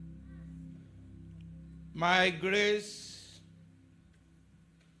My grace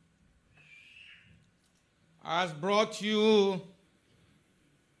has brought you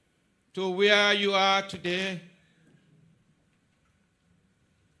to where you are today.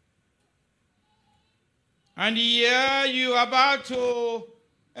 And the year you are about to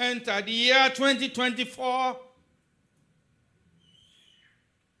enter, the year 2024,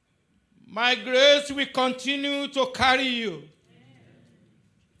 my grace will continue to carry you.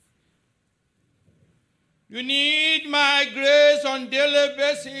 You need my grace on a daily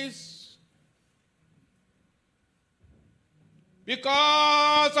basis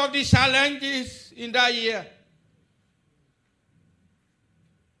because of the challenges in that year.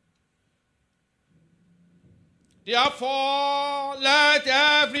 Therefore, let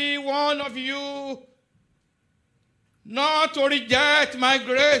every one of you not to reject my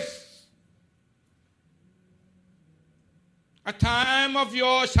grace. A time of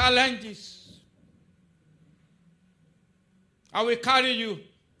your challenges, I will carry you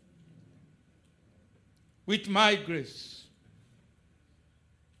with my grace.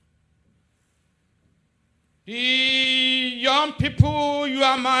 The young people, you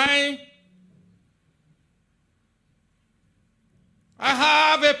are mine. I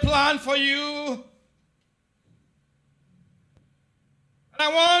have a plan for you. And I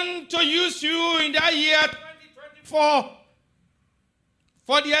want to use you in that year 2024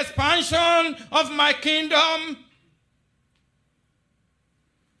 for the expansion of my kingdom.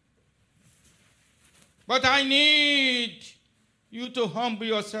 But I need you to humble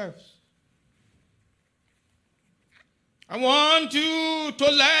yourselves. I want you to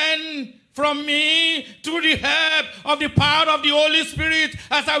learn from me through the help of the power of the Holy Spirit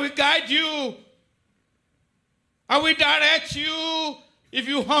as I will guide you. I will direct you if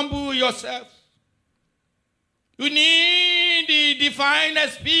you humble yourself. You need the divine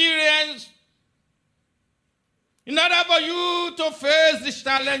experience in order for you to face the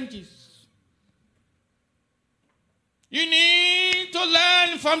challenges. You need to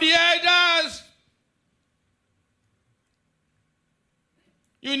learn from the elders.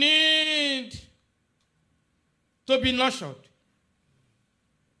 You need to be nurtured.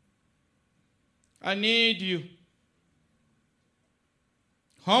 I need you.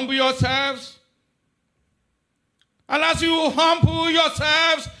 Humble yourselves. And as you humble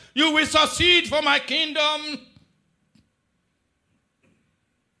yourselves, you will succeed for my kingdom.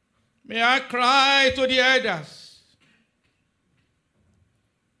 May I cry to the elders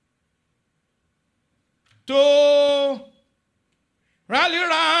to rally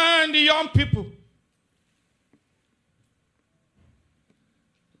around the young people.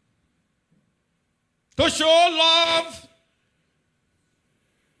 To show love.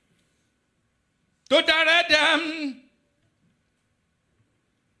 To direct them.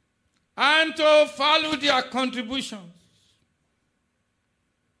 And to follow their contributions.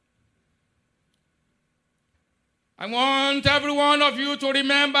 I want every one of you to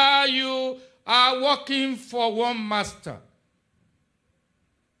remember you are working for one master.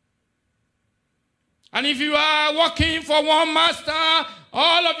 And if you are working for one master,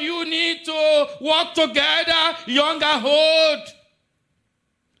 all of you need to work together, young and old.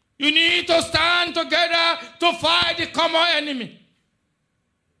 You need to stand together to fight the common enemy,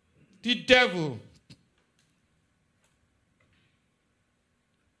 the devil.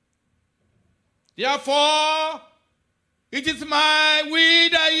 Therefore, it is my will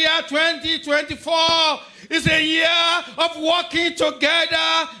that year 2024 is a year of working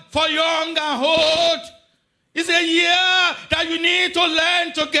together for young and old. It's a year that you need to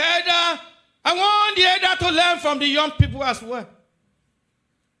learn together. I want the elder to learn from the young people as well.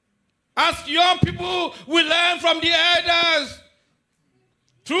 As young people, we learn from the elders.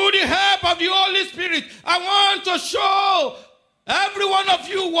 Through the help of the Holy Spirit, I want to show every one of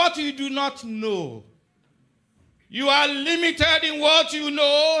you what you do not know. You are limited in what you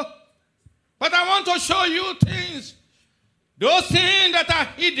know, but I want to show you things, those things that are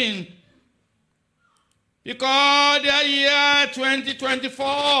hidden. Because the year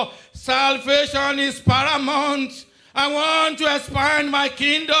 2024, salvation is paramount. I want to expand my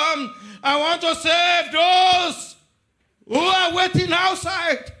kingdom. I want to save those who are waiting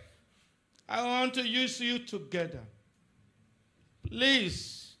outside. I want to use you together.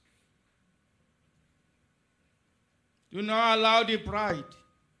 Please, do not allow the pride.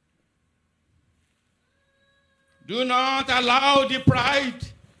 Do not allow the pride,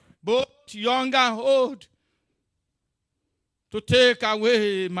 both young and old, to take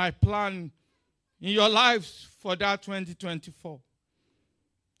away my plan in your lives for that 2024.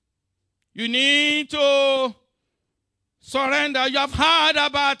 You need to surrender. You have heard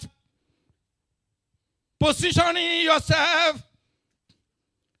about positioning yourself.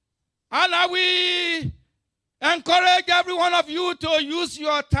 And I will encourage every one of you to use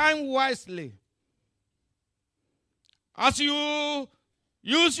your time wisely. As you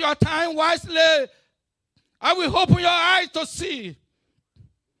use your time wisely, I will open your eyes to see.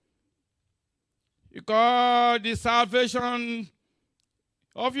 Because the salvation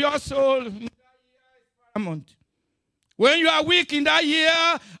of your soul in that year is paramount. When you are weak in that year,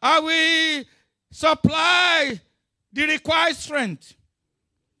 I will supply the required strength.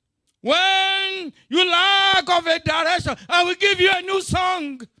 When you lack of a direction, I will give you a new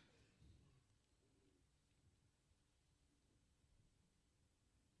song.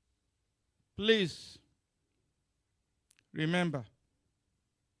 Please, remember,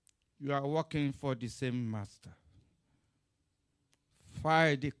 you are working for the same master.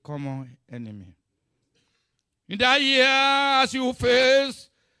 Fight the common enemy. In that year, as you face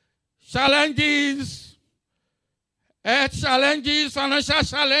challenges, health challenges, financial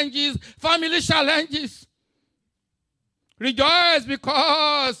challenges, family challenges, rejoice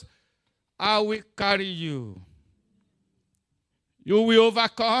because I will carry you. You will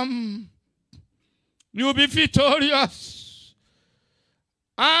overcome. You will be victorious.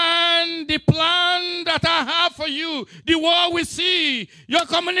 And the plan that I have for you, the world will see, your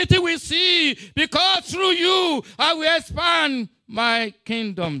community will see, because through you, I will expand my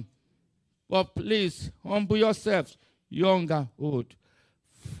kingdom. But please, humble yourselves, young and old.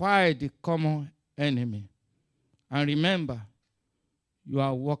 Fight the common enemy. And remember, you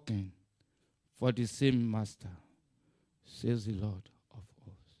are working for the same master, says the Lord of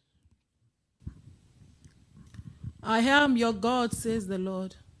hosts. I am your God, says the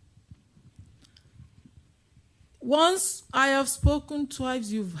Lord. Once I have spoken, twice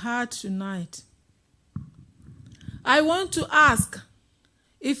you've heard tonight. I want to ask,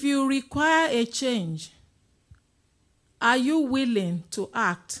 if you require a change, are you willing to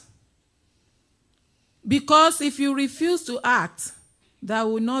act? Because if you refuse to act, there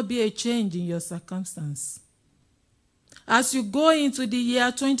will not be a change in your circumstance. As you go into the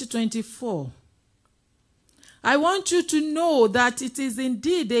year 2024, I want you to know that it is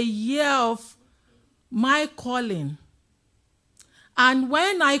indeed a year of my calling. And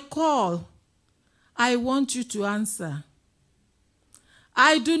when I call, I want you to answer.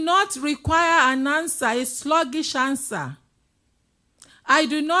 I do not require an answer, a sluggish answer. I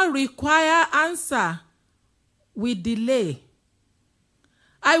do not require answer with delay.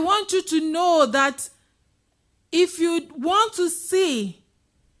 I want you to know that if you want to see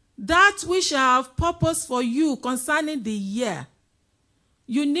that which I have purpose for you concerning the year,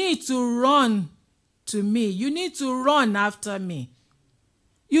 you need to run to me. You need to run after me.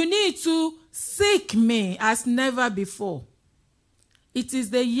 You need to seek me as never before. It is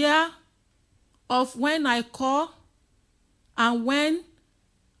the year of when I call and when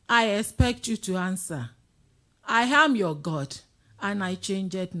I expect you to answer. I am your God, and I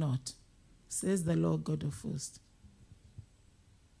change it not, says the Lord God of hosts.